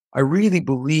I really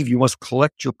believe you must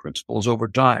collect your principles over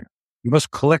time. You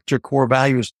must collect your core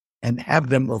values and have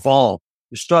them evolve.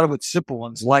 You started with simple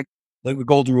ones like the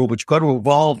golden rule, but you've got to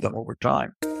evolve them over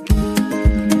time.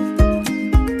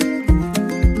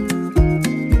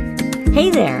 Hey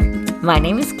there, my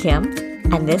name is Kim,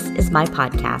 and this is my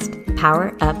podcast,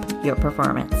 Power Up Your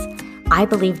Performance. I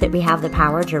believe that we have the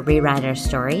power to rewrite our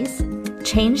stories,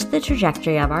 change the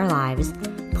trajectory of our lives,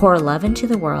 pour love into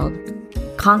the world,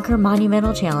 conquer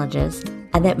monumental challenges,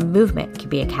 and that movement can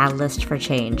be a catalyst for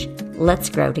change. Let's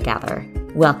grow together.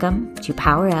 Welcome to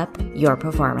Power Up Your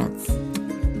Performance.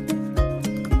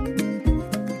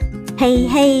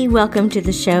 Hey, welcome to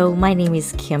the show. My name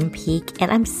is Kim Peek,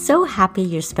 and I'm so happy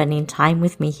you're spending time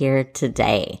with me here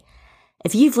today.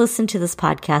 If you've listened to this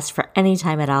podcast for any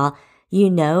time at all,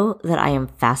 you know that I am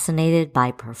fascinated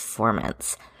by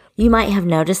performance. You might have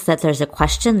noticed that there's a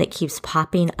question that keeps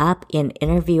popping up in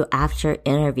interview after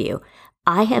interview.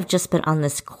 I have just been on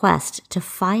this quest to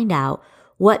find out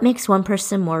what makes one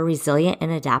person more resilient and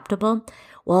adaptable,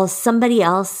 while somebody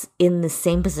else in the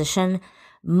same position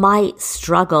might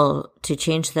struggle to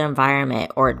change their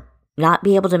environment or not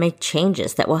be able to make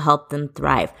changes that will help them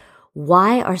thrive.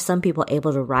 Why are some people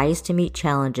able to rise to meet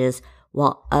challenges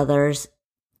while others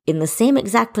in the same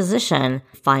exact position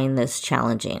find this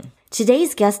challenging?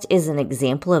 Today's guest is an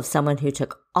example of someone who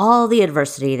took all the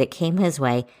adversity that came his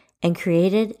way and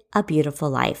created a beautiful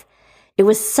life. It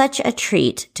was such a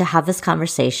treat to have this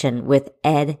conversation with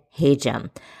Ed Hajim.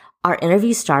 Our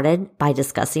interview started by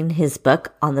discussing his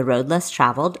book, On the Road Less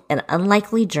Traveled, An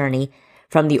Unlikely Journey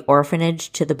from the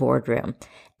Orphanage to the Boardroom.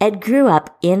 Ed grew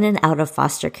up in and out of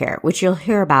foster care, which you'll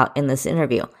hear about in this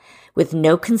interview, with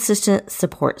no consistent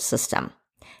support system.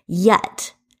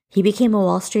 Yet, he became a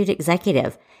Wall Street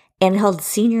executive and held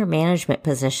senior management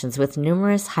positions with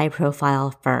numerous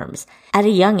high-profile firms. At a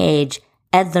young age,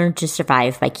 Ed learned to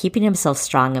survive by keeping himself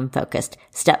strong and focused.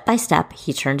 Step by step,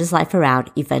 he turned his life around,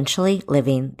 eventually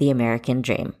living the American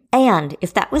dream. And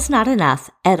if that was not enough,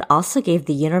 Ed also gave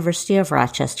the University of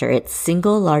Rochester its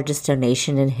single largest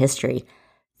donation in history,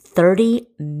 $30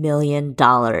 million,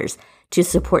 to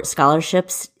support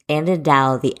scholarships and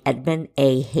endow the Edmund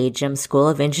A. Hajim School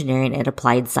of Engineering and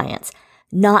Applied Science.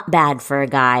 Not bad for a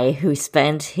guy who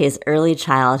spent his early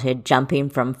childhood jumping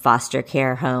from foster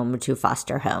care home to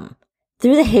foster home.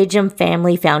 Through the Hajim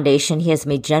Family Foundation, he has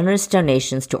made generous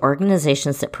donations to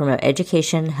organizations that promote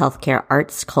education, healthcare,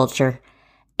 arts, culture,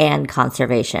 and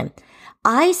conservation.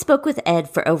 I spoke with Ed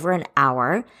for over an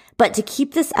hour, but to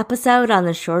keep this episode on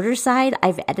the shorter side,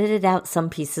 I've edited out some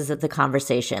pieces of the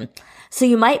conversation. So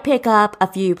you might pick up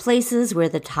a few places where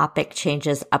the topic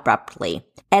changes abruptly.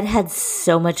 Ed had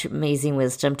so much amazing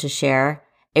wisdom to share.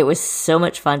 It was so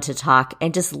much fun to talk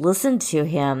and just listen to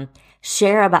him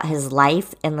share about his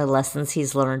life and the lessons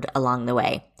he's learned along the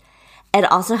way. Ed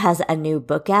also has a new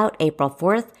book out April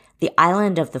 4th, The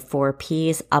Island of the Four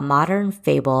Ps, a modern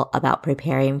fable about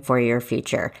preparing for your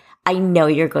future. I know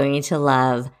you're going to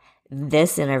love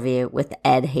this interview with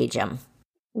Ed Hajim.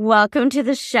 Welcome to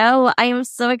the show. I am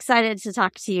so excited to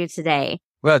talk to you today.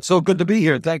 Well, it's so good to be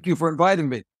here. Thank you for inviting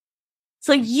me.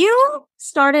 So you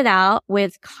started out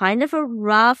with kind of a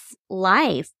rough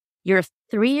life. You're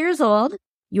 3 years old.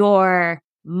 Your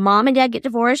mom and dad get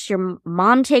divorced. Your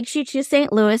mom takes you to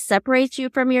St. Louis, separates you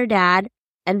from your dad.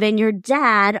 And then your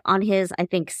dad, on his, I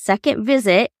think, second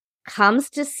visit, comes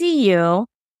to see you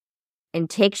and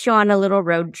takes you on a little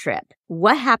road trip.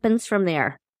 What happens from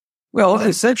there? Well,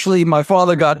 essentially, my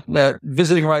father got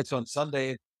visiting rights on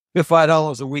Sunday,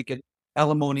 $5 a week in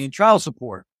alimony and child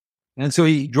support. And so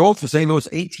he drove to St. Louis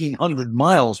 1,800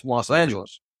 miles from Los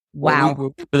Angeles.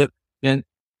 Wow. And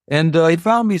he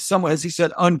found me somewhat, as he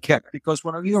said, unkept, because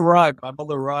when he arrived, my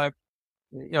mother arrived,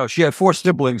 she had 4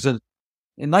 siblings. And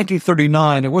in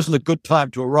 1939, it wasn't a good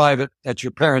time to arrive at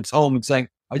your parents' home and saying,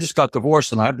 I just got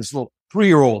divorced and I have this little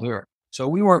 3-year-old here. So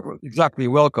we weren't exactly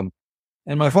welcome.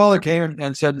 And my father came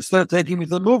and said, instead of taking me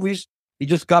to the movies, he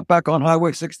just got back on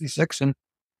Highway 66. And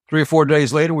 3 or 4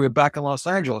 days later, we were back in Los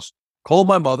Angeles. Called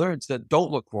my mother and said, don't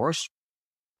look for us.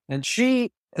 And she,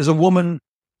 as a woman,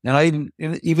 and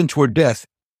even to her death,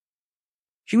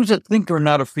 she was a thinker,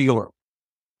 not a feeler.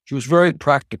 She was very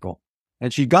practical.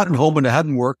 And she'd gotten home and it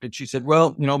hadn't worked. And she said,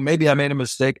 well, maybe I made a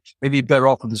mistake. Maybe he's better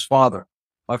off with his father.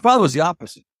 My father was the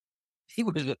opposite. He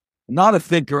was not a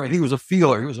thinker, and he was a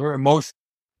feeler. He was very emotional.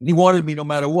 And he wanted me no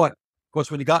matter what. Of course,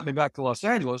 when he got me back to Los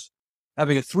Angeles,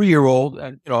 having a 3-year-old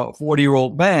and a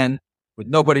 40-year-old man with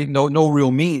no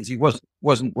real means, he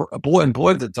wasn't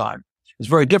employed at the time. It was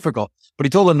very difficult. But he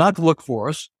told her not to look for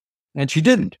us, and she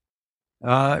didn't.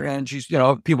 And she's,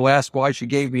 people ask why she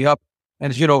gave me up.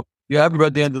 And, you haven't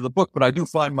read the end of the book, but I do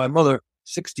find my mother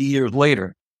 60 years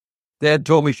later. Dad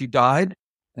told me she died,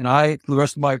 and for the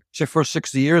rest of my first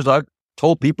 60 years, I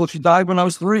told people she died when I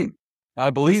was 3. I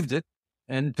believed it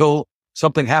until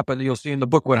something happened. You'll see in the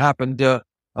book what happened.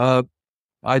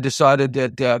 I decided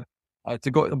that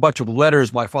to go a bunch of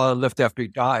letters my father left after he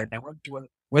died. I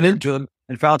went into them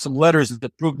and found some letters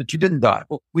that proved that she didn't die.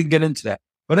 Well, we can get into that.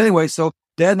 But anyway, so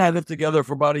Dad and I lived together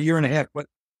for about a year and a half. But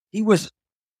he was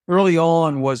early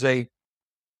on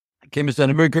came as an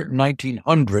immigrant in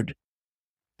 1900.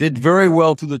 Did very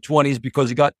well through the 20s because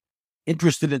he got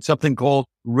interested in something called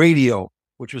radio,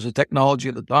 which was a technology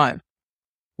at the time,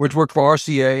 which worked for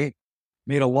RCA,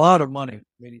 made a lot of money.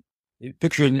 The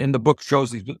picture in the book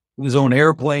shows his own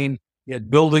airplane. He had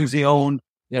buildings he owned.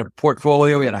 He had a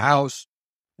portfolio. He had a house.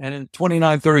 And in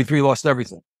 2933, lost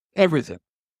everything.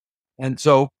 And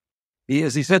so,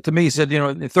 as he said to me, he said,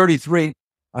 in 33,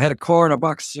 I had a car and a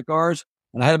box of cigars,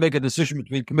 and I had to make a decision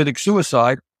between committing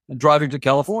suicide and driving to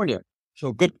California.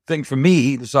 So good thing for me,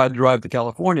 he decided to drive to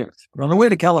California. But on the way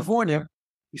to California,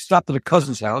 he stopped at a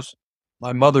cousin's house,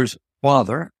 my mother's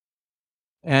father,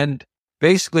 and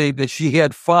basically that she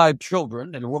had 5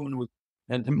 children, and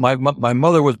my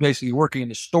mother was basically working in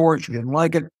the store. She didn't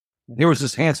like it. And here was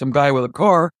this handsome guy with a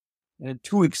car, and in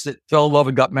 2 weeks, they fell in love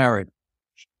and got married.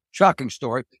 Shocking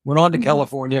story. Went on to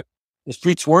California. The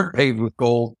streets weren't paved with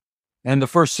gold, and the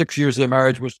first 6 years of their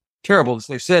marriage was terrible. As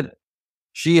they said,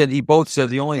 she and he both said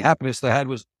the only happiness they had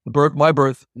was my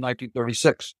birth in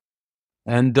 1936.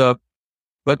 And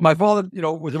but my father,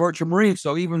 was a merchant marine,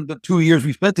 so even the 2 years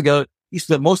we spent together, he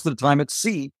spent most of the time at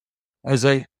sea as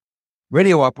a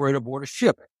radio operator aboard a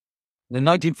ship. And in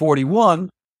 1941,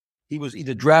 he was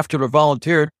either drafted or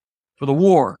volunteered for the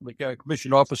war, became a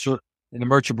commissioned officer in the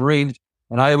Merchant Marines,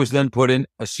 and I was then put in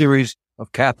a series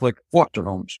of Catholic foster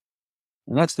homes.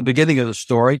 And that's the beginning of the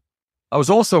story. I was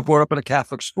also brought up in a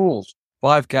Catholic schools,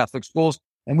 5 Catholic schools,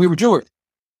 and we were Jewish.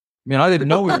 I mean, I didn't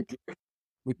know it.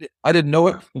 I didn't know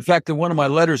it. In fact, in one of my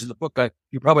letters in the book,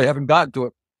 you probably haven't gotten to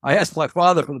it, I asked my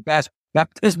father for the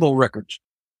baptismal records.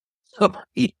 So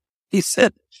he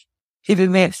said he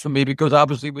didn't ask for me because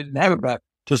obviously we didn't have a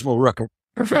baptismal record.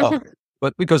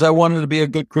 But because I wanted to be a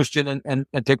good Christian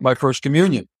and take my first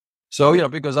communion. So,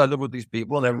 because I lived with these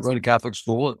people and they were going to Catholic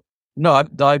school. No,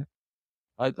 I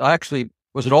actually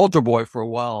was an altar boy for a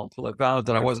while until I found out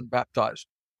that I wasn't baptized.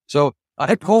 So I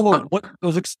had told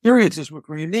those experiences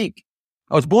were unique.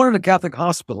 I was born in a Catholic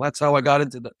hospital. That's how I got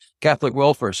into the Catholic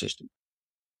welfare system.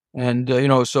 And,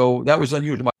 so that was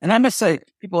unusual. And I must say,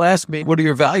 people ask me, what are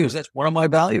your values? That's one of my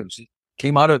values. It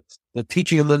came out of the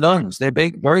teaching of the nuns. They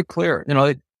made very clear,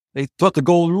 they taught the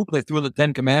golden rule. They threw in the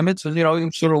 10 commandments and,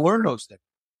 you sort of learn those things.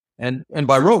 And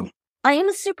by rote. I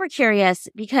am super curious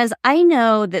because I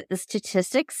know that the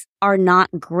statistics are not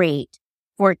great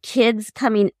for kids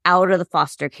coming out of the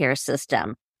foster care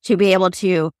system to be able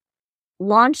to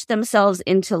launch themselves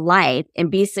into life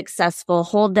and be successful,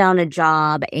 hold down a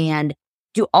job, and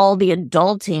do all the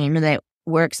adulting that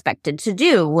we're expected to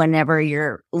do whenever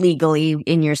you're legally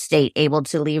in your state able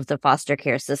to leave the foster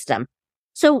care system.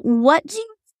 So what do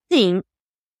you think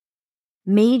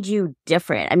made you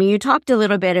different? I mean, you talked a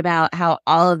little bit about how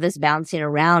all of this bouncing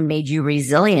around made you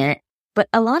resilient, but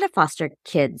a lot of foster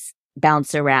kids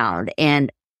bounce around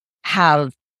and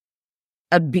have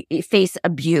face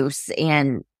abuse.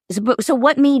 And so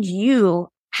what made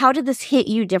how did this hit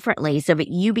you differently so that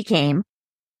you became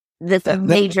this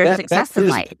major success in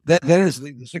life? That is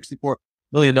the $64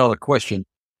 million question.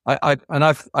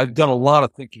 I've done a lot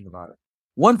of thinking about it.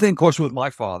 One thing, of course, with my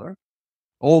father,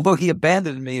 although he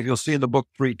abandoned me, if you'll see in the book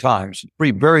 3 times,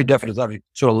 3 very definite times, he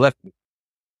sort of left me.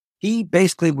 He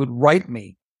basically would write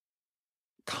me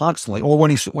constantly, or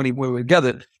when we were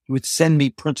together, he would send me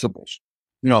principles.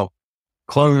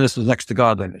 Cleanliness is next to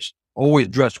godliness. Always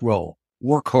dress well.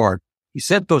 Work hard. He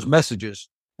sent those messages,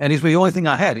 and he's the only thing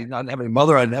I had. He didn't have any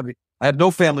mother. I had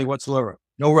no family whatsoever.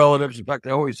 No relatives. In fact, I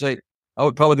always say I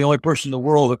was probably the only person in the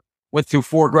world that went through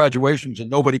 4 graduations and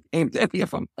nobody came to any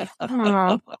of them.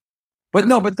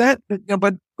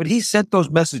 But he sent those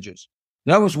messages.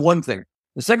 That was one thing.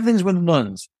 The second thing is with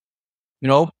nuns.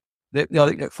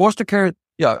 Foster care,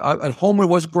 at home it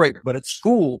was great, but at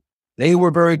school, they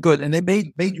were very good. And they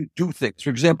made you do things. For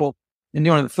example, in the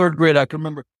 3rd grade, I can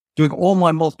remember doing all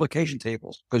my multiplication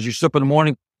tables because you sit up in the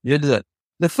morning, you did that.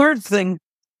 The third thing,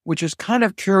 which is kind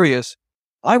of curious,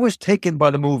 I was taken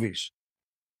by the movies.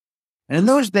 And in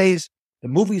those days, the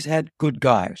movies had good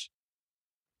guys.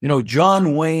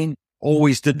 John Wayne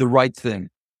always did the right thing.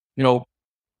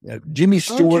 Jimmy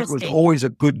Stewart was always a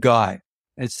good guy.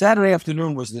 And Saturday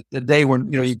afternoon was the day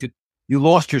when, you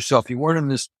lost yourself. You weren't in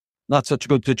this not such a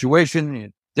good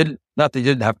situation. not that he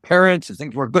didn't have parents and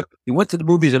things were good. He went to the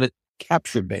movies and it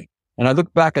captured me. And I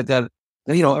look back at that,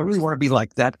 I really want to be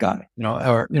like that guy,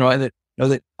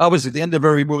 that obviously at the end of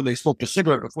every movie, they smoked a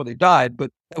cigarette before they died,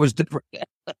 but that was different.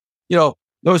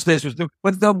 Those days was different.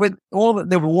 But with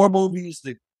the war movies,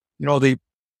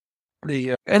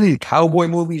 any cowboy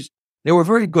movies, they were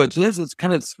very good. So there's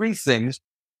kind of three things.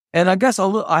 And I guess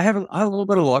I had a little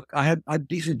bit of luck. I had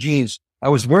decent genes. I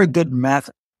was very good in math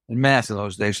in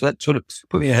those days. So that sort of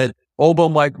put me ahead. Although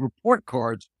my report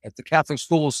cards at the Catholic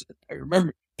schools, I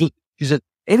remember, she said,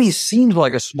 Eddie seems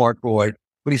like a smart boy,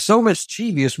 but he's so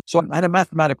mischievous. So I had a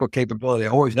mathematical capability. I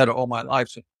always had it all my life.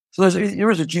 So there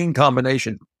is a gene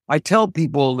combination. I tell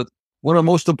people that one of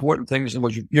the most important things in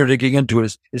what you're digging into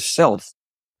is self.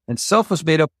 And self is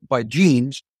made up by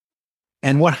genes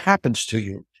and what happens to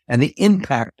you and the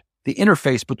impact, the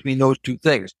interface between those two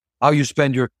things, how you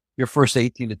spend your first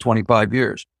 18 to 25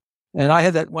 years. And I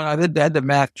had that when I had the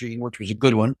math gene, which was a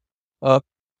good one.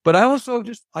 But I also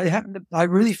I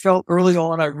really felt early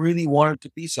on, I really wanted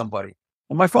to be somebody.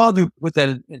 And my father put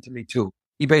that into me too.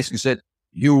 He basically said,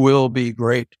 you will be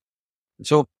great. And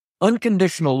so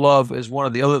unconditional love is one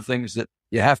of the other things that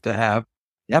you have to have.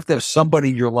 You have to have somebody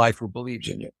in your life who believes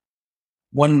in you.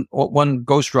 One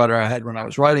ghostwriter I had when I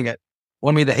was writing it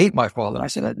wanted me to hate my father. And I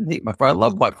said, I didn't hate my father. I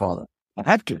loved my father. I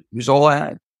had to. He was all I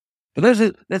had. But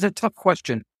there's a tough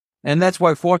question. And that's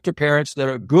why foster parents that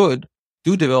are good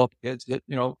do develop kids that,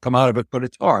 come out of it, but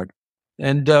it's hard.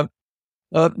 And,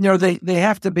 they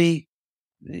have to be,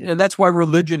 that's why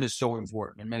religion is so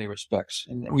important in many respects.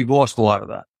 And we've lost a lot of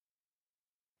that.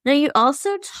 Now, you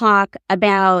also talk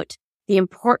about the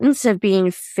importance of being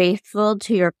faithful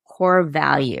to your core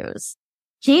values.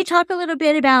 Can you talk a little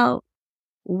bit about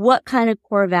what kind of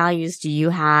core values do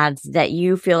you have that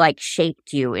you feel like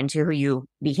shaped you into who you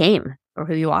became or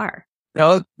who you are?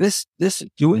 This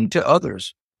doing to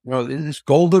others, this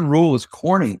golden rule is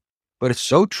corny, but it's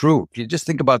so true. If you just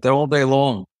think about that all day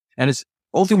long, and it's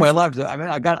all through my life. I mean,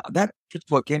 I got that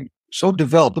what came so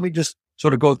developed. Let me just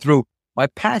sort of go through. My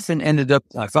passion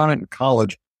I found it in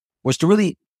college, was to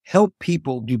really help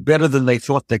people do better than they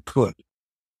thought they could.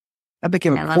 That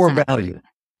became a core value.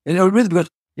 And really, because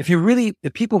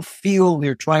if people feel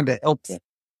you're trying to help them,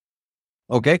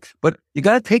 okay, but you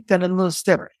got to take that another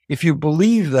step. If you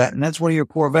believe that, and that's one of your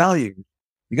core values,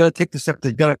 you got to take the step that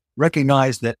you got to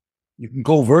recognize that you can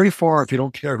go very far if you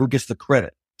don't care who gets the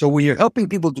credit. So when you're helping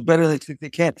people do better than they think they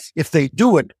can, if they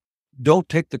do it, don't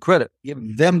take the credit,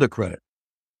 give them the credit.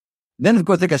 Then of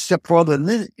course, take a step further. And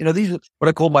this, these are what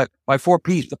I call my 4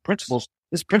 Ps, the principles.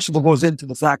 This principle goes into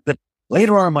the fact that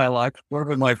later on in my life,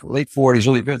 in my late 40s,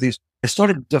 early 50s, I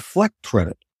started to deflect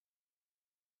credit.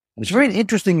 And it's a very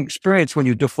interesting experience when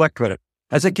you deflect credit.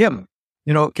 I said, Kim,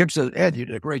 Kim said, Ed, you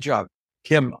did a great job.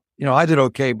 Kim, I did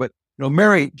okay, but,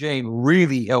 Mary Jane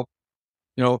really helped.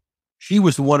 She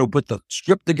was the one who put the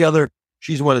script together.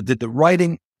 She's the one that did the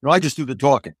writing. I just do the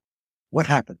talking. What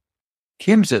happened?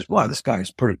 Kim says, wow, this guy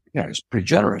is he's pretty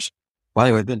generous. By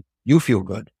the way, then you feel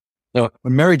good. When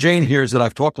Mary Jane hears that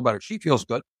I've talked about it, she feels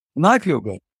good and I feel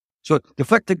good. So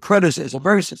deflected credit is a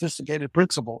very sophisticated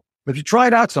principle. But if you try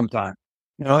it out sometime,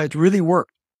 it really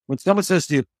worked. When someone says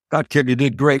to you, God, Kim, you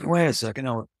did great. Wait a second.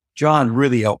 John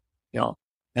really helped,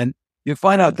 and you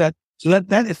find out that, so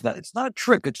that it's not a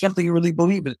trick. It's something you really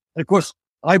believe in. And of course,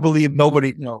 I believe nobody,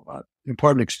 in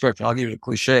part of the expression, I'll give you a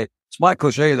cliche. It's my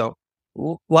cliche though.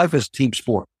 Life is team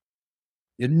sport.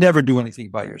 You never do anything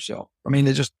by yourself. I mean,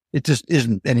 it just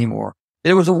isn't anymore.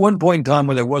 There was a one point in time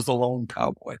where there was the lone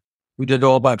cowboy who did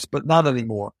all by himself, but not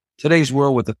anymore. Today's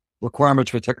world with the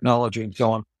requirements for technology and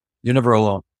so on, you're never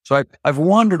alone. So I've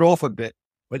wandered off a bit,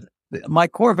 but my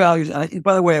core values, and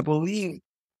by the way, I believe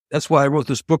that's why I wrote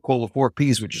this book called The 4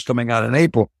 Ps, which is coming out in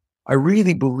April. I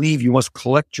really believe you must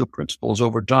collect your principles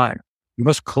over time. You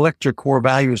must collect your core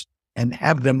values and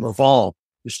have them evolve.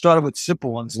 You started with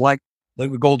simple ones like the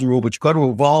golden rule, but you got to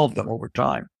evolve them over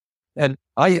time. And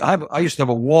I used to have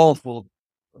a wall full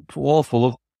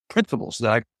of principles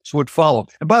that I would follow.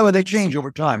 And by the way, they change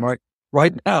over time, right?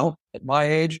 Right now, at my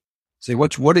age, say,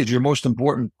 what is your most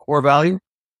important core value?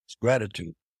 It's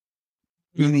gratitude.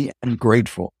 Really, I'm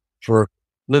grateful for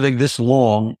living this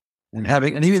long and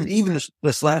having, and even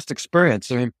this last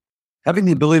experience. I mean, having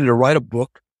the ability to write a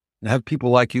book and have people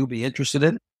like you be interested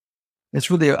in it. It's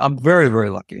really, I'm very, very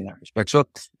lucky in that respect. So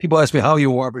people ask me how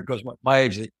you are because my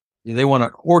age, they want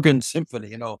an organ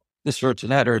symphony, this hurts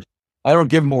and that hurts. I don't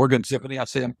give them organ symphony. I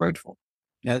say I'm grateful.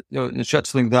 And it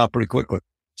shuts things down pretty quickly.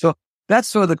 So that's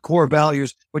sort of the core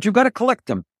values, but you've got to collect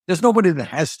them. There's nobody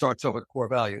that starts off with core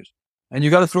values. And you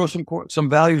got to throw some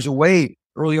values away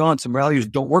early on. Some values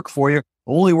don't work for you,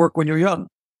 only work when you're young.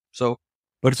 So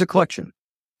but it's a collection.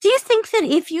 Do you think that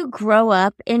if you grow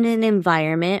up in an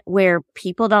environment where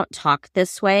people don't talk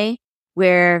this way,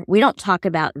 where we don't talk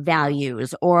about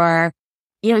values, or,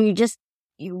 you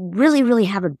really, really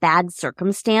have a bad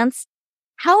circumstance,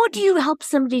 how do you help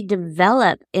somebody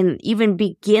develop and even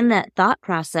begin that thought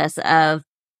process of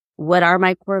what are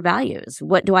my core values?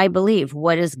 What do I believe?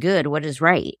 What is good? What is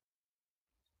right?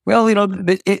 Well,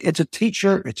 it's a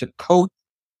teacher, it's a coach,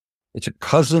 it's a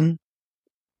cousin,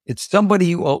 it's somebody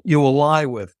you ally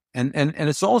with. And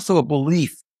it's also a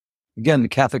belief. Again, the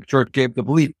Catholic Church gave the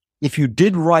belief, if you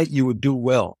did right, you would do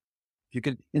well. You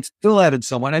could instill that in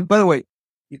someone. And by the way,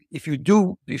 if you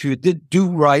did do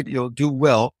right, you'll do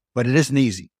well, but it isn't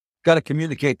easy. You've got to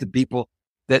communicate to people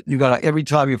that every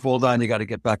time you fall down, you got to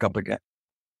get back up again.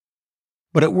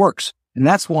 But it works. And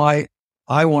that's why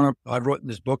I wrote in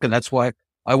this book, and that's why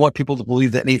I want people to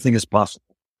believe that anything is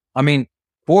possible. I mean,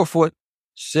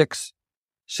 4'6",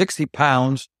 60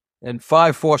 pounds, and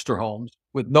 5 foster homes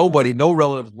with nobody, no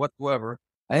relatives whatsoever.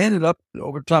 I ended up,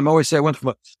 over time, I always say I went from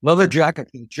a leather jacket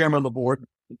to the chairman of the board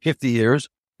in 50 years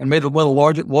and made one of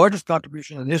the largest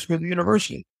contributions in the history of the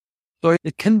university. So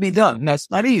it can be done. And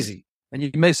that's not easy.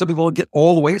 And some people get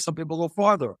all the way, some people go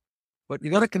farther. But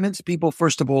you got to convince people,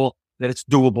 first of all, that it's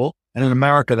doable. And in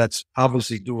America, that's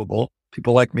obviously doable.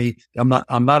 People like me, I'm not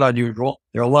unusual.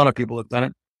 There are a lot of people that have done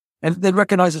it. And they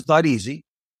recognize it's not easy.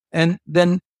 And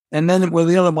then with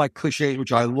the other of my cliches,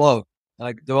 which I love, and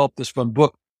I developed this from a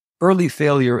book, early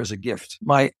failure is a gift.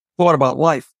 My thought about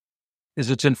life is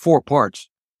it's in 4 parts: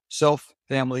 self,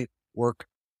 family, work,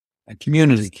 and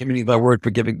community. Community, my word for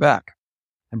giving back.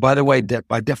 And by the way,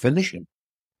 by definition,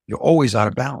 you're always out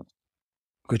of balance.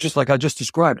 Because just like I just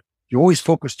described, you're always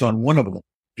focused on one of them.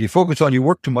 If you focus on your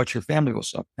work too much, your family will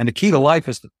suffer. And the key to life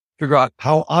is to figure out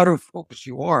how out of focus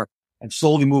you are and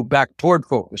slowly move back toward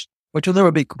focus. But you'll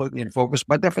never be completely in focus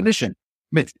by definition.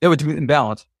 I mean, it would be in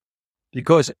balance,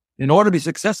 because in order to be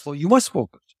successful, you must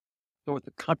focus. So it's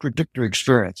a contradictory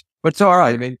experience, but it's all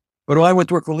right. I mean, but when I went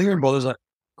to work for Lear and Brothers, I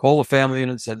called the family in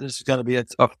and said, this is going to be a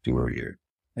tough 2 years,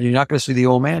 and you're not going to see the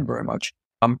old man very much.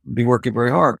 I'm be working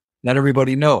very hard. Not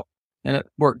everybody know. And it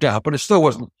worked out, but it still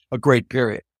wasn't a great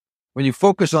period. When you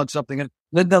focus on something, and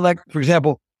then like, for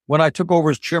example, when I took over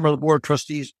as chairman of the board of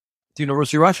trustees at the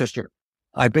University of Rochester,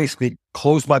 I basically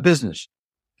closed my business.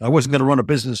 I wasn't going to run a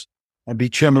business and be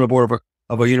chairman of the board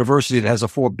of a university that has a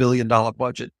 $4 billion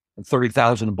budget and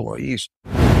 30,000 employees.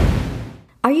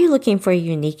 Are you looking for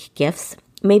unique gifts?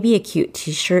 Maybe a cute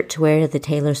t-shirt to wear to the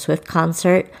Taylor Swift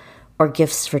concert, or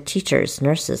gifts for teachers,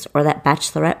 nurses, or that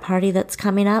bachelorette party that's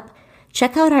coming up?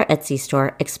 Check out our Etsy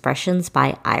store, Expressions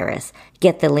by Iris.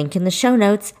 Get the link in the show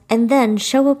notes, and then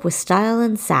show up with style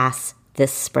and sass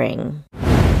this spring.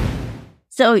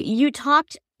 So you've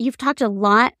talked a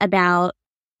lot about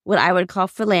what I would call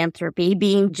philanthropy,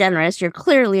 being generous. You're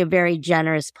clearly a very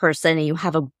generous person, and you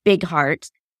have a big heart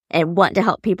and want to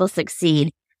help people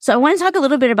succeed. So I want to talk a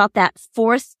little bit about that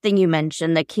 4th thing you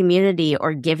mentioned, the community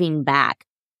or giving back.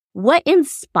 What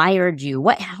inspired you?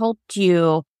 What helped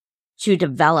you to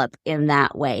develop in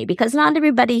that way? Because not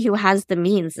everybody who has the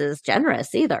means is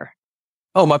generous either.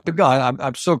 Oh, my God,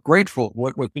 I'm so grateful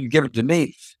what was being given to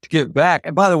me to give back.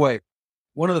 And by the way,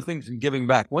 one of the things in giving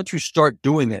back, once you start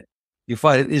doing it, you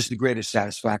find it is the greatest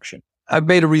satisfaction. I've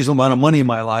made a reasonable amount of money in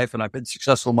my life, and I've been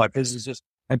successful in my businesses,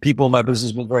 and people in my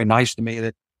business have been very nice to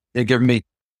me. They've given me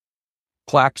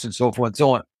plaques and so forth and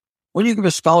so on. When you give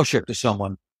a scholarship to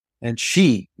someone, and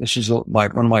this is one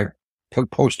of my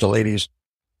postal ladies,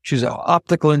 she's an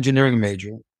optical engineering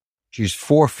major. She's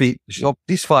 4 feet.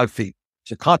 She's 5 feet.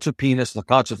 She's a concert pianist, a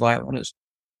concert violinist.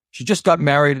 She just got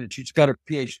married, and she's got a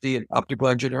PhD in optical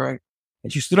engineering.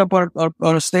 And she stood up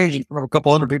on a stage in front of a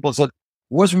couple hundred people and said, if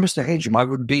it wasn't Mr. Hajim, I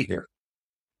wouldn't be here.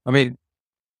 I mean,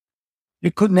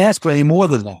 you couldn't ask for any more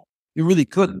than that. You really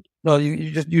couldn't. No,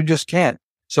 you just can't.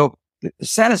 So the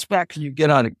satisfaction you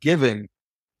get out of giving,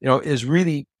 is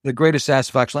really the greatest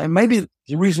satisfaction. And maybe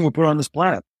the reason we're put on this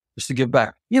planet is to give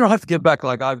back. You don't have to give back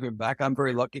like I've given back. I'm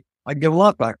very lucky. I give a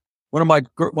lot back. One of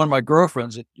my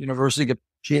girlfriends at university,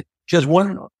 she has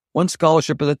one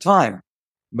scholarship at a time,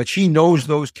 but she knows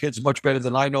those kids much better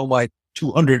than I know my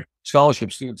 200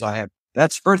 scholarship students I have.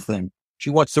 That's her thing. She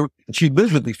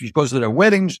lives with these. She goes to their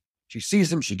weddings. She sees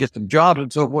them. She gets them jobs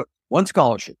and so forth. One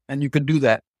scholarship. And you can do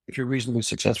that if you're reasonably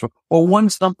successful, or one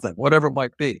something, whatever it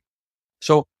might be.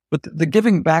 So, but the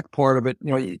giving back part of it,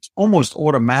 it's almost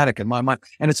automatic in my mind.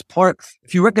 And it's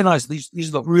if you recognize these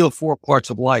are the real 4 parts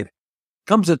of life,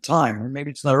 comes a time, or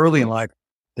maybe it's not early in life,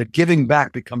 that giving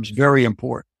back becomes very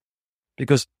important.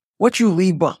 Because what you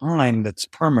leave behind that's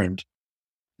permanent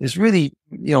is really,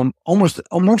 almost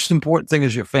the most important thing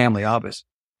is your family, obviously.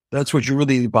 That's what you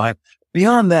really buy.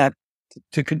 Beyond that,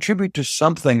 to contribute to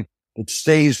something that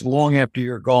stays long after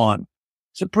you're gone,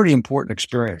 it's a pretty important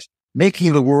experience.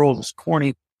 Making the world, is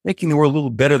corny, making the world a little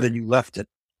better than you left it,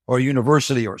 or a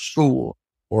university or school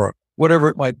or whatever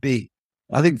it might be.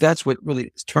 I think that's what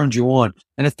really turns you on.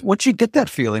 And once you get that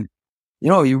feeling,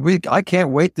 I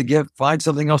can't wait to find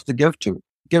something else to give to.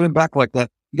 Giving back like that,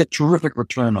 you get terrific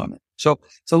return on it. So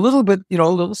it's a little bit, a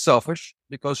little selfish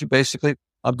because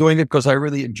I'm doing it because I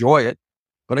really enjoy it,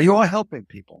 but you are helping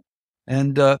people.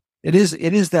 And, it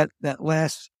is that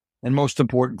last and most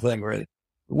important thing, really.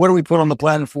 What do we put on the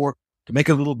planet for? To make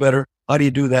it a little better. How do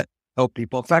you do that? Help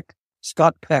people. In fact,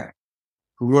 Scott Peck,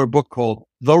 who wrote a book called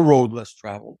The Road Less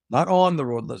Traveled, not On the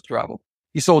Road Less Traveled.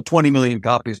 He sold 20 million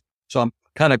copies. So I'm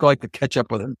kind of like to catch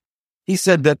up with him. He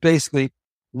said that basically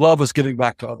love is giving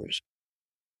back to others.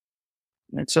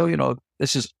 And so,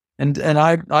 this is, and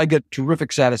I get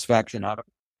terrific satisfaction out of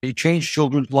it. You change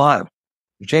children's lives.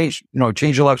 You change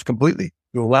their lives completely.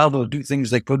 You allow them to do things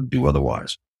they couldn't do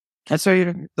otherwise. And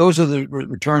so, those are the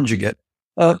returns you get.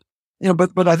 But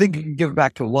I think you can give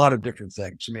back to a lot of different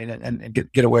things. I mean, and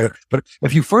get away with it. But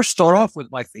if you first start off with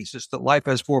my thesis that life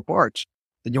has 4 parts,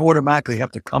 then you automatically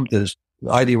have to come to this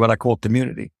idea, what I call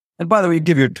community. And by the way, you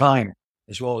give your time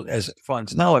as well as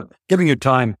funds. Now, giving your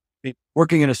time,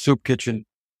 working in a soup kitchen.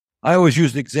 I always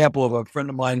use the example of a friend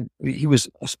of mine. He was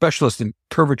a specialist in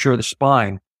curvature of the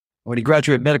spine. When he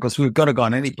graduated medical school, he could have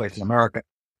gone any place in America.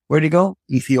 Where'd he go?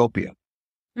 Ethiopia.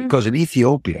 Because in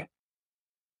Ethiopia,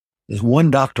 there's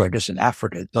one doctor, I guess, in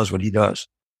Africa that does what he does.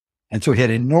 And so he had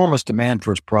enormous demand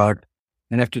for his product.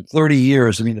 And after 30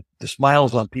 years, the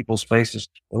smiles on people's faces,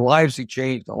 the lives he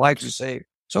changed, the lives he saved,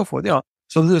 so forth.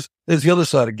 So there's the other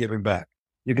side of giving back.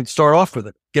 You can start off with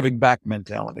a giving back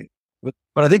mentality.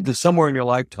 But I think that somewhere in your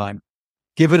lifetime,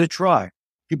 give it a try.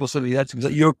 People say, that's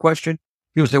your question.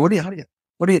 People say, what do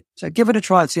you say? Give it a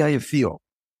try and see how you feel.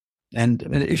 And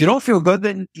if you don't feel good,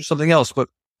 then do something else. But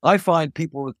I find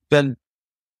people spend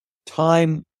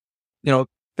time,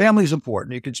 family is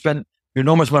important. You can spend an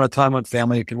enormous amount of time on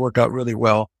family. It can work out really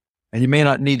well. And you may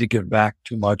not need to give back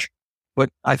too much. But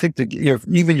I think that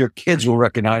even your kids will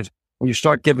recognize when you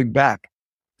start giving back,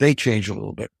 they change a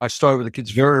little bit. I started with the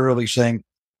kids very early saying,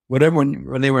 whatever,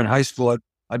 when they were in high school,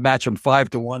 I'd match them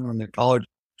 5-1. When they're in college,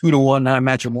 2-1. Now I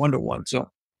match them 1-1. So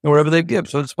whatever they give.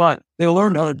 So it's fine. They'll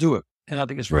learn how to do it. And I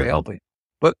think it's very healthy.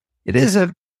 But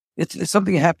it's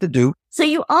something you have to do. So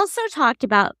you also talked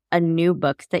about a new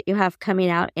book that you have coming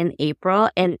out in April.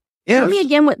 And tell me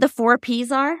again what the 4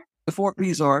 Ps are. The 4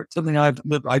 Ps are something I've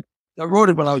lived. I wrote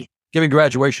it when I was giving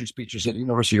graduation speeches at the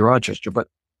University of Rochester. But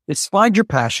it's find your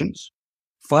passions,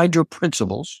 find your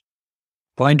principles,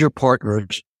 find your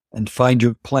partners, and find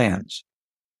your plans.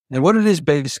 And what it is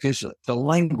basically is the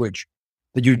language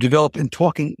that you develop in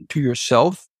talking to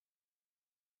yourself,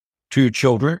 to your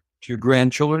children, to your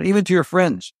grandchildren, even to your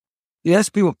friends. You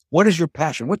ask people, what is your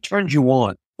passion? What turns you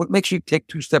on? What makes you take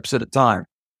 2 steps at a time?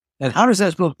 And how does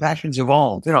those passions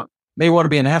evolve? May want to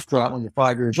be an astronaut when you're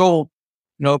 5 years old.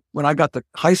 When I got to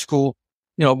high school,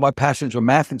 my passions were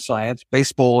math and science,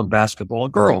 baseball and basketball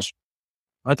and girls.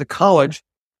 At the college,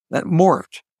 that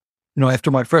morphed.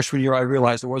 After my freshman year, I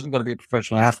realized I wasn't going to be a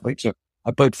professional athlete. So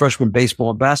I played freshman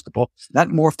baseball and basketball. That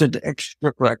morphed into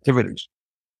extracurricular activities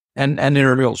and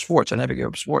intramural sports. I never gave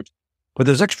up sports. But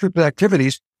those extracurricular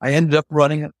activities, I ended up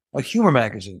running a humor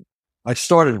magazine. I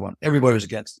started one. Everybody was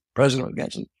against it. The president was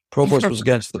against it. Provost was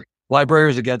against it. Library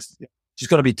was against it. It's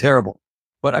going to be terrible.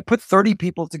 But I put 30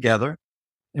 people together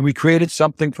and we created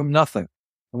something from nothing.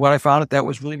 And what I found that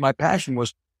was really my passion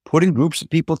was putting groups of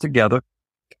people together,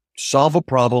 solve a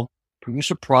problem,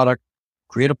 produce a product,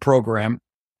 create a program.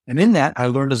 And in that, I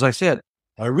learned, as I said,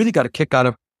 I really got a kick out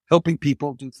of helping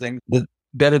people do things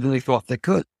better than they thought they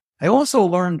could. I also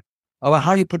learned about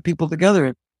how you put people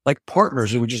together, like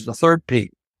partners, which is the 3rd P.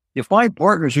 You find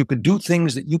partners who can do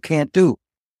things that you can't do.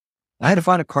 I had to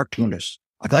find a cartoonist.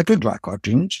 I could draw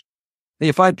cartoons. And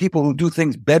you find people who do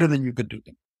things better than you could do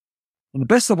them. And the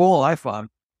best of all I found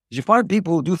is you find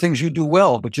people who do things you do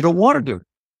well, but you don't want to do.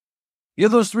 You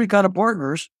have those 3 kind of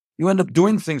partners, you end up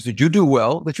doing things that you do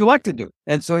well, that you like to do.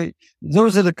 And so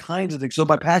those are the kinds of things. So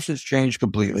my passions changed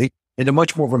completely into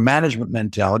much more of a management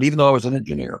mentality, even though I was an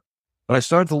engineer. But I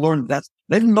started to learn that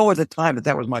I didn't know at the time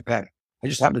that was my passion. I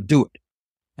just happened to do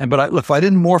it. But if I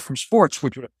didn't morph from sports,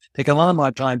 which would have taken a lot of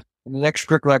my time in the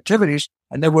extracurricular activities,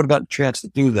 I never would have gotten a chance to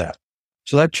do that.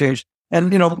 So that changed. And,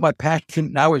 my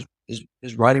passion now is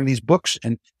writing these books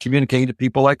and communicating to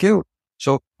people like you.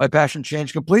 So my passion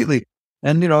changed completely.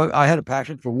 And, I had a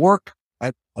passion for work.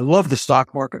 I love the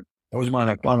stock market. That was one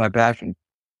of my passions.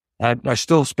 I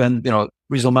still spend,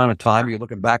 reasonable amount of time. You're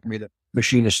looking back at me, the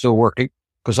machine is still working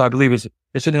because I believe it's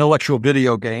an intellectual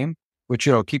video game, which,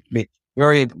 keeps me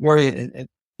very, very,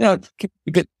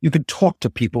 you can talk to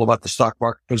people about the stock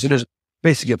market because it is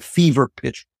basically a fever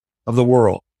pitch of the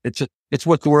world. It's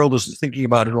what the world is thinking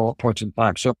about at all points in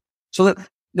time. So that,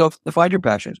 find your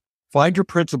passions, find your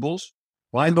principles,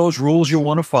 find those rules you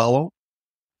want to follow,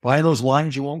 find those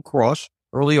lines you won't cross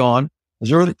early on,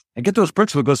 and get those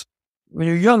principles, because when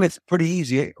you're young, it's pretty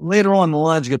easy. Later on, the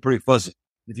lines get pretty fuzzy.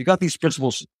 If you got these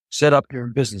principles set up here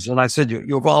in business, and I said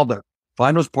you evolve them,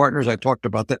 find those partners. I talked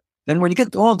about that. Then when you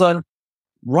get all done,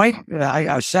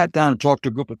 I sat down and talked to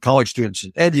a group of college students.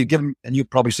 Ed, you give them, and you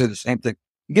probably say the same thing.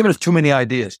 You're giving us too many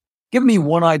ideas. Give me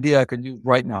one idea I can use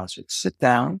right now. I said, sit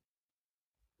down,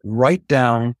 write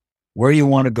down where you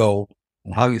want to go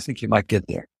and how you think you might get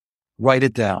there. Write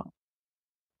it down.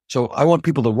 So I want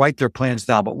people to write their plans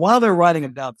down. But while they're writing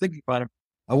them down, thinking about them,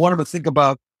 I want them to think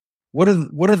about what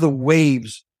are the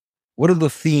waves, what are the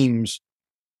themes,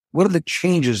 what are the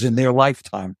changes in their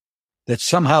lifetime that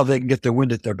somehow they can get the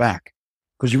wind at their back.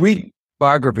 Because you read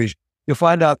biographies, you'll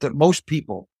find out that most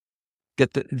people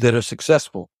that are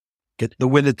successful get the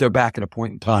wind at their back at a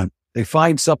point in time. They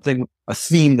find something, a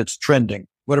theme that's trending,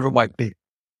 whatever it might be.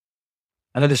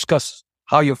 And I discuss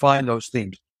how you find those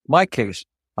themes. In my case,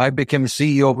 I became the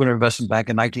CEO of an investment bank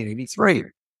in 1983.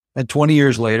 And 20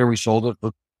 years later, we sold it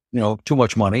for, too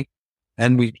much money.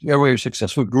 And we were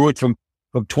successful. We grew it from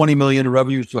 20 million in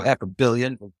revenues to $500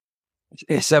 million, from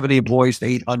 70 employees to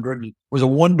 800. It was a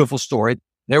wonderful story.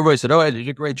 And everybody said, I did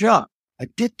a great job. I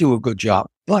did do a good job,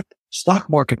 but stock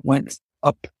market went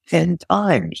up 10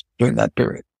 times during that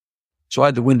period. So I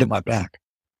had the wind at my back.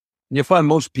 And you find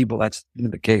most people that's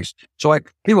the case. So I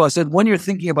said, when you're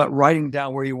thinking about writing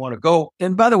down where you want to go,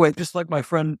 and by the way, just like my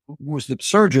friend who was the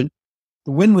surgeon,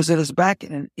 the wind was at his back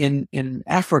in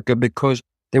Africa because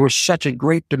there was such a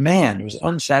great demand. There was an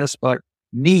unsatisfied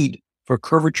need for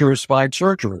curvature of spine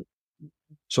surgery.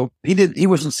 So he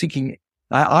wasn't seeking,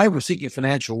 I was seeking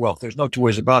financial wealth. There's no two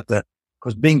ways about that,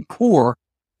 because being poor,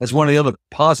 that's one of the other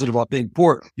positive about being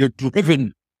poor. You're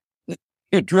driven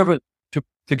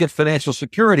to get financial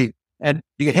security. And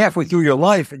you get halfway through your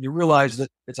life and you realize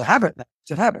that it's a habit. It's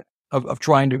a habit of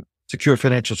trying to secure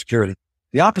financial security.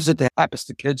 The opposite happens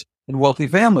to kids in wealthy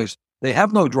families. They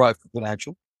have no drive for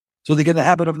financial, so they get in the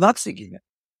habit of not seeking it.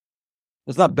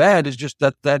 It's not bad. It's just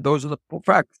that those are the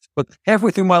facts. But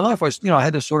halfway through my life, I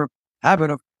had this sort of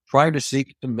habit of trying to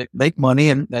seek to make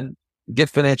money and get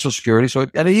financial security. So,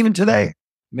 and even today,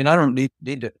 I don't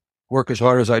need to work as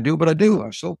hard as I do, but I do.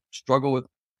 I still struggle with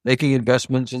making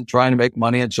investments and trying to make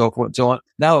money and so forth and so on.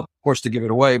 Now, of course, to give it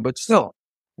away, but still,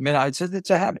 I'd say it's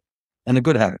a habit and a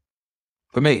good habit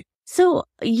for me. So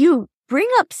you bring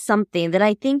up something that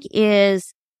I think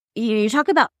is, you talk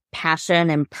about passion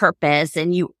and purpose,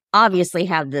 and you obviously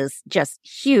have this just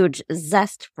huge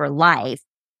zest for life.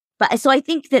 But so I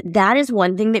think that is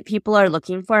one thing that people are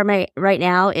looking for right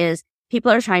now, is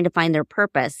people are trying to find their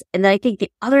purpose. And then I think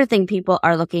the other thing people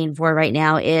are looking for right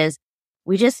now is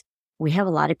we have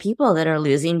a lot of people that are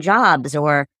losing jobs,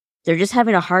 or they're just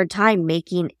having a hard time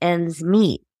making ends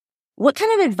meet. What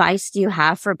kind of advice do you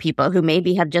have for people who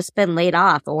maybe have just been laid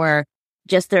off, or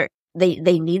just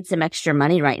they need some extra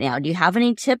money right now? Do you have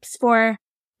any tips for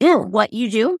what you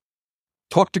do?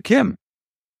 Talk to Kim.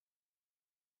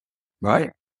 Right.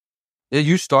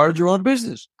 You started your own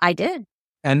business. I did.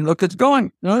 And look, it's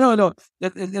going. No.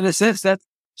 In a sense, that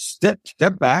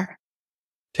step back,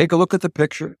 take a look at the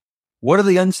picture. What are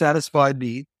the unsatisfied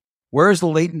needs? Where is the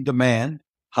latent demand?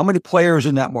 How many players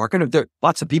in that market? If there are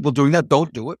lots of people doing that,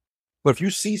 don't do it. But if you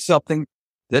see something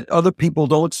that other people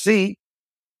don't see,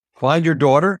 find your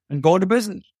daughter and go into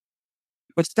business.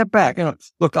 But step back.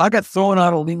 Look, I got thrown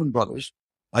out of Lehman Brothers.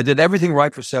 I did everything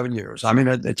right for 7 years.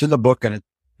 It's in the book, and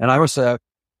I was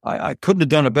I couldn't have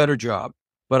done a better job.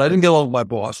 But I didn't get along with my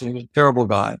boss, and he was a terrible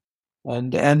guy,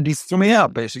 and he threw me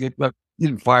out basically. But he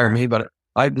didn't fire me, but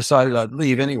I decided I'd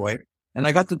leave anyway. And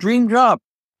I got the dream job.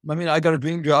 I got a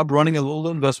dream job running a little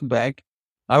investment bank.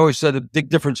 I always said the big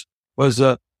difference was,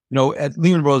 at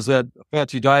Lehman Brothers, they had a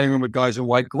fancy dining room with guys in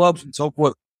white gloves and so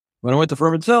forth. When I went to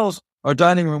Furman Cells, our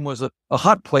dining room was a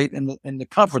hot plate in the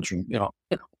conference room,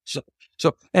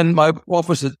 So, and my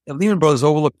office at Lehman Brothers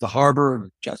overlooked the harbor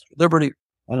and Chester Liberty.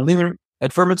 And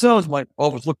at Furman Cells, my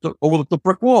office overlooked the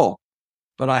brick wall.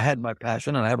 But I had my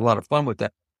passion, and I had a lot of fun with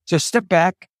that. So step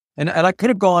back, and I could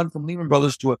have gone from Lehman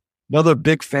Brothers to another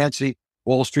big fancy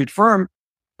Wall Street firm,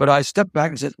 but I stepped back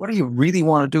and said, what do you really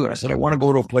want to do? And I said, I want to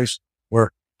go to a place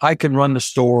where I can run the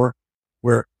store,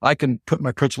 where I can put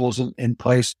my principles in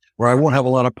place, where I won't have a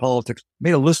lot of politics.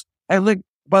 Made a list. By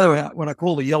the way, when I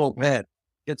call the yellow pad,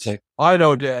 kids say, I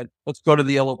know, Dad, let's go to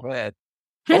the yellow pad.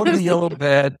 Go to the yellow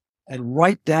pad and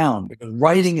write down, because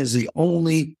writing is the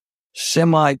only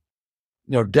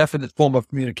definite form of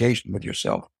communication with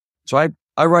yourself. So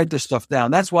I write this stuff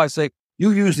down. That's why I say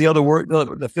you use the other word,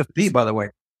 the fifth P, by the way.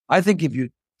 I think if you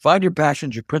find your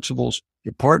passions, your principles,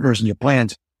 your partners, and your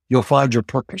plans, you'll find your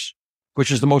purpose,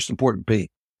 which is the most important P.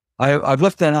 I've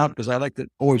left that out because I like to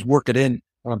always work it in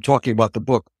when I'm talking about the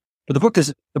book. But the book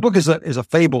is a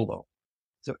fable, though.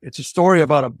 So it's a story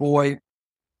about a boy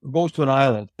who goes to an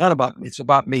island. It's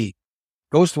about me.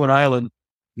 Goes to an island.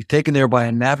 He's taken there by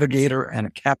a navigator and a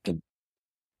captain.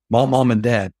 Mom and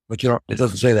dad. But it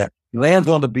doesn't say that. He lands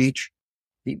on the beach.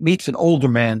 He meets an older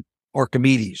man,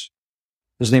 Archimedes.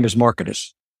 His name is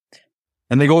Marcus.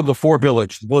 And they go to the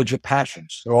the village of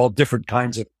passions. There are all different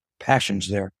kinds of passions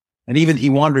there. And even he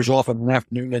wanders off in an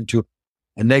afternoon into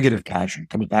a negative passion,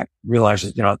 comes back,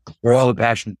 realizes, where all the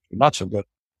passions are not so good.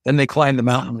 Then they climb the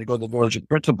mountain, they go to the village of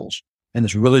principles, and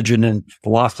there's religion and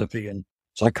philosophy and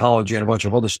psychology and a bunch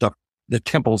of other stuff. The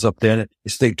temples up there,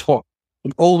 they talk.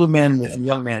 An older man and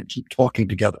young man keep talking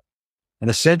together. And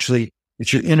essentially,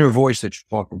 it's your inner voice that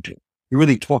you're talking to. You're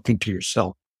really talking to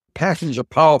yourself. Passions are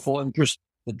powerful interests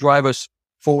that drive us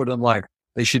forward in life.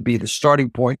 They should be the starting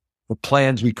point for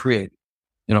plans we create.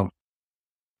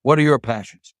 What are your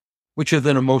passions? Which of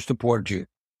them are most important to you?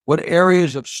 What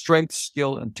areas of strength,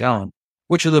 skill, and talent?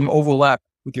 Which of them overlap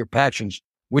with your passions?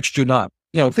 Which do not?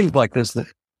 Things like this.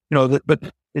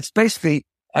 But it's basically,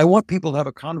 I want people to have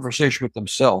a conversation with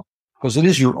themselves, because it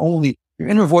is your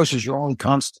inner voice is your only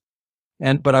constant.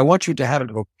 But I want you to have a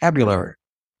vocabulary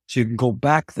so you can go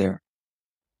back there.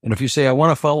 And if you say, I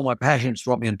want to follow my passions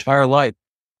throughout my entire life,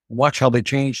 and watch how they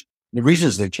change, the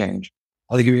reasons they change,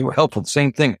 how they give you helpful.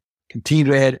 Same thing. Continue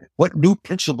to add, what new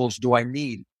principles do I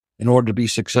need in order to be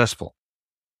successful?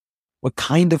 What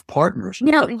kind of partners?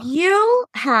 You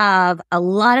have a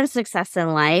lot of success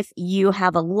in life. You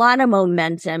have a lot of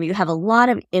momentum. You have a lot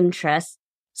of interest.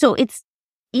 So it's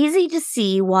easy to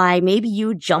see why maybe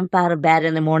you jump out of bed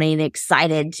in the morning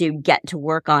excited to get to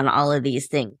work on all of these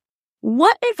things.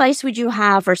 What advice would you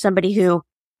have for somebody who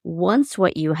wants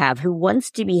what you have, who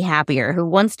wants to be happier, who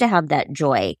wants to have that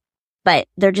joy, but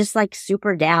they're just like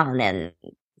super down and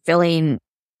feeling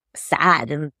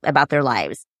sad about their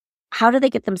lives? How do they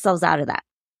get themselves out of that?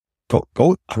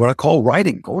 Go what I call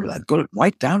writing. Go to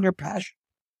write down your passion.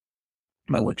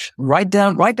 Write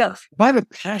down. If I have a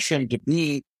passion to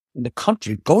be in the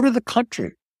country, go to the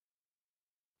country.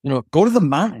 Go to the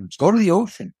mountains, go to the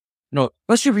ocean.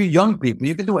 Especially for you young people,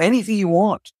 you can do anything you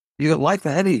want. You got life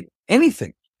ahead of you,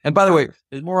 anything. And by the way,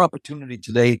 there's more opportunity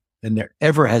today than there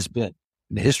ever has been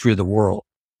in the history of the world.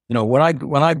 When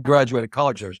I graduated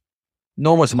college, there was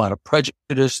enormous amount of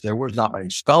prejudice. There was not many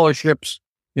scholarships.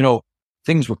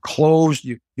 Things were closed.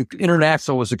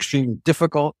 International was extremely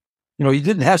difficult. You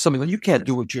didn't have something. You can't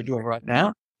do what you're doing right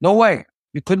now. No way.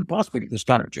 You couldn't possibly get this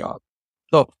kind of job.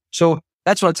 So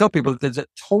that's what I tell people. There's a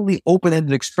totally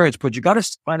open-ended experience, but you got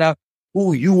to find out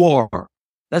who you are.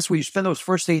 That's where you spend those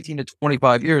first 18 to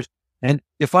 25 years, and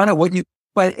you find out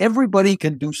but everybody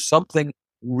can do something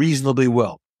reasonably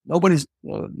well.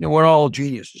 We're all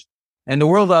geniuses. And the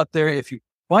world out there, if you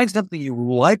find something you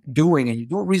like doing and you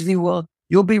do it reasonably well,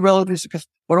 you'll be relatively successful.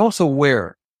 But also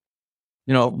where?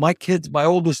 My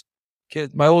oldest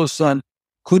son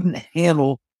couldn't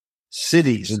handle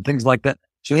cities and things like that.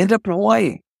 So he ended up in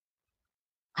Hawaii.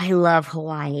 I love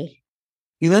Hawaii.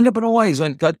 He ended up in Hawaii. He's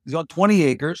on 20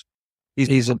 acres.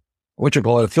 He's a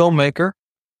filmmaker.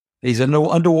 He's an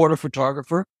underwater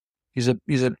photographer. He's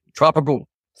a tropical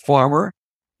farmer.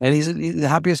 And he's the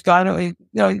happiest guy.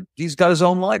 He's got his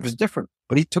own life. It's different.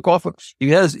 But he took off. He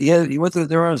went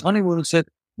there on his honeymoon and said,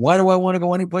 why do I want to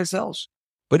go anyplace else?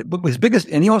 But his biggest,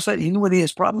 and he also said, he knew what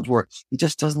his problems were. He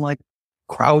just doesn't like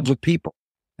crowds of people.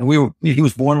 And he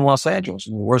was born in Los Angeles,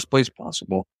 in the worst place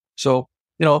possible. So,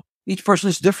 each person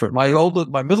is different.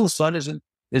 My middle son is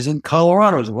in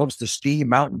Colorado. He loves to ski,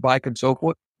 mountain bike, and so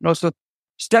forth. So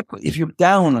if you're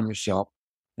down on yourself,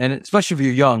 and especially if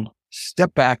you're young,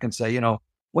 step back and say,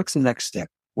 what's the next step?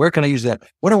 Where can I use that?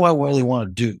 What do I really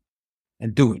want to do?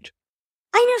 And do it.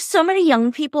 I know so many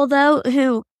young people, though,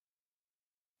 who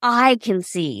I can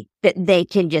see that they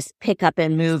can just pick up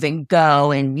and move and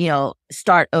go and,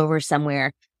 start over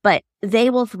somewhere. But they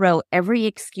will throw every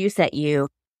excuse at you.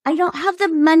 I don't have the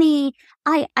money.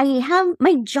 I have,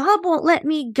 my job won't let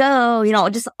me go.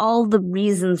 Just all the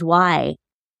reasons why.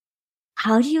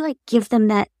 How do you give them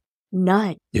that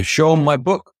nudge? You show them my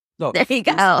book. No, there you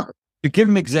go. You give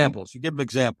them examples.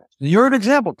 You're an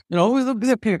example.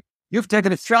 You've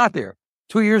taken a shot there.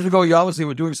 2 years ago, you obviously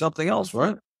were doing something else,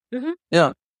 right? Mm-hmm.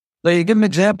 Yeah. So you give them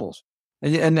examples.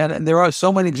 And there are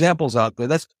so many examples out there.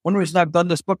 That's one reason I've done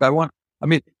this book. I got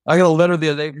a letter the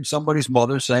other day from somebody's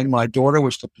mother saying my daughter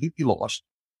was completely lost.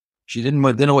 She didn't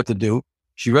know what to do.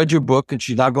 She read your book and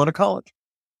she's now going to college.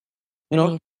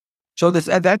 So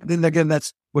then again,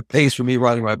 that's what pays for me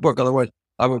writing my book. Otherwise,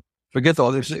 I would forget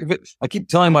all this. I keep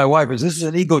telling my wife, this is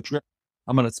an ego trip.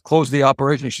 I'm going to close the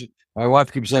operation. My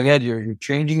wife keeps saying, Ed, you're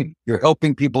changing, you're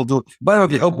helping people do it. By the way,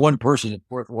 if you help one person, it's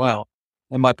worthwhile.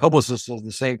 And my publicist says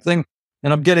the same thing.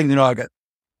 And I'm getting, I got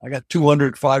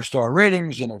 200 5-star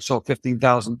ratings, sold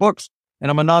 15,000 books,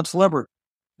 and I'm a non-celebrity,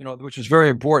 which is very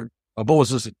important. A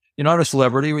publicist, you're not a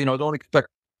celebrity, don't expect,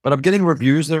 but I'm getting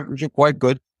reviews which are quite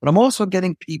good. But I'm also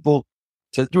getting people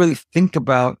to really think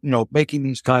about, making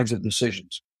these kinds of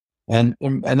decisions. And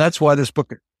that's why this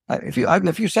book,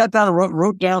 if you sat down and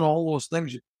wrote down all those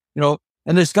things, and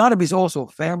there's got to be also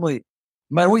family.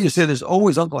 No matter what you say, there's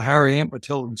always Uncle Harry Aunt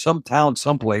Matilda in some town,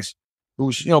 someplace,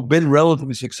 who's, been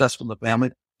relatively successful in the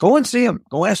family. Go and see him.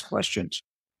 Go ask questions.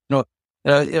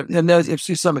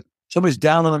 If somebody's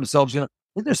down on themselves, is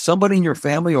there somebody in your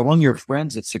family or among your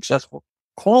friends that's successful?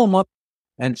 Call them up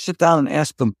and sit down and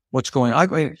ask them what's going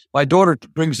on. My daughter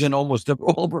brings in almost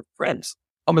all of her friends.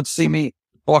 Come and see me,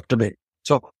 talk to me.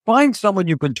 So find someone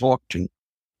you can talk to,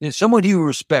 someone you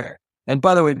respect. And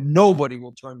by the way, nobody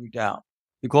will turn you down.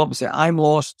 You call up and say, I'm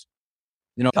lost.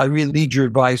 I really need your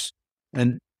advice.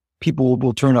 And people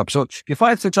will turn up. So if you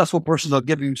find a successful person, they'll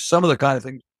give you some of the kind of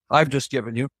things I've just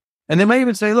given you. And they may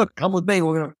even say, look, come with me.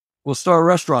 We'll start a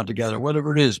restaurant together,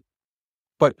 whatever it is.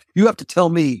 But you have to tell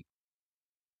me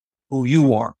who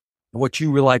you are and what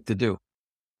you would like to do.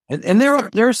 And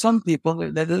there are some people,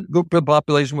 that a group of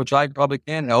population, which I probably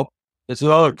can't help, that say,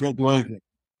 I can't do anything.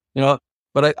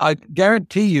 But I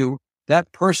guarantee you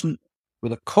that person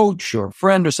with a coach or a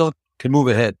friend or something can move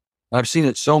ahead. I've seen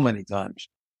it so many times.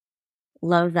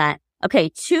 Love that. Okay,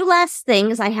 2 last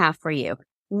things I have for you.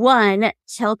 1,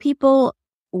 tell people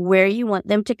where you want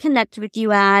them to connect with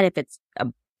you at, if it's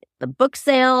the book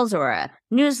sales or a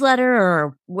newsletter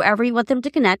or wherever you want them to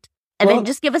connect. And then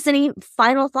just give us any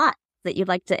final thoughts that you'd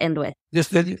like to end with.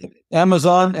 Just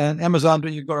Amazon,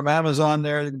 you go to Amazon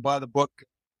there, you can buy the book.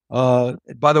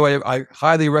 By the way, I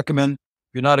highly recommend,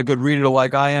 if you're not a good reader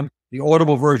like I am, the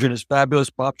Audible version is fabulous.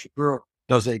 Bob Shapiro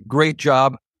does a great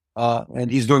job.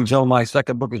 And he's doing some of my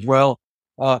second book as well.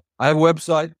 I have a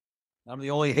website. I'm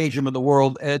the only Hajim in the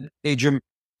world, Ed Hajim,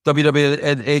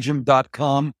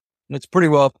 www.edhajim.com. And it's pretty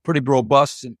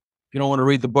robust. And if you don't want to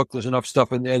read the book, there's enough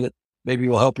stuff in there that maybe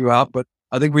will help you out. But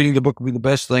I think reading the book will be the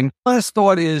best thing. Last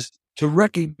thought is to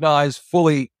recognize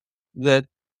fully that,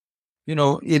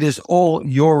 it is all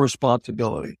your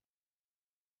responsibility.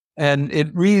 And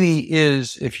it really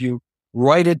is, if you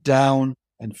write it down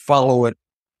and follow it,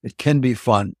 it can be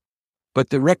fun. But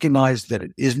to recognize that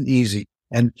it isn't easy.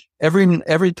 And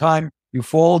every time you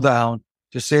fall down,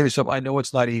 just say to yourself, I know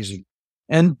it's not easy.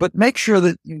 But make sure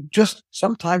that you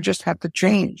sometimes have to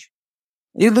change.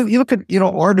 You look at,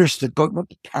 artists that go to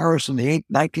Paris in the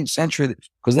 19th century,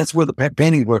 because that's where the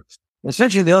painting works.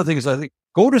 Essentially, the other thing is, I think,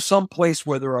 go to some place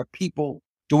where there are people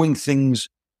doing things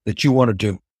that you want to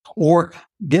do, or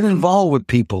get involved with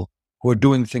people who are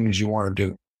doing things you want to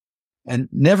do. And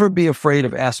never be afraid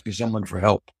of asking someone for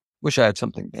help. Wish I had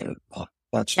something better.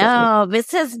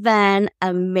 This has been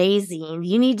amazing.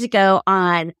 You need to go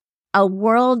on a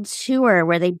world tour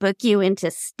where they book you into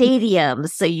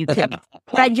stadiums so you can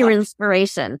spread your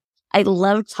inspiration. I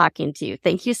love talking to you.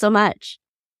 Thank you so much.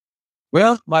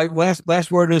 Well, my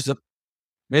last word is,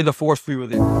 may the force be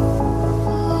with you.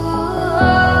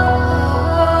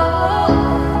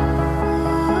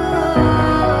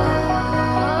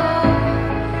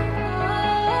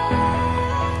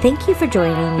 Thank you for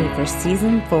joining me for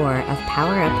Season 4 of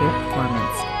Power Up Your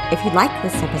Performance. If you like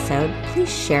this episode,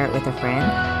 please share it with a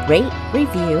friend, rate,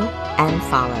 review, and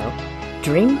follow.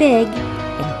 Dream big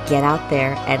and get out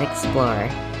there and explore.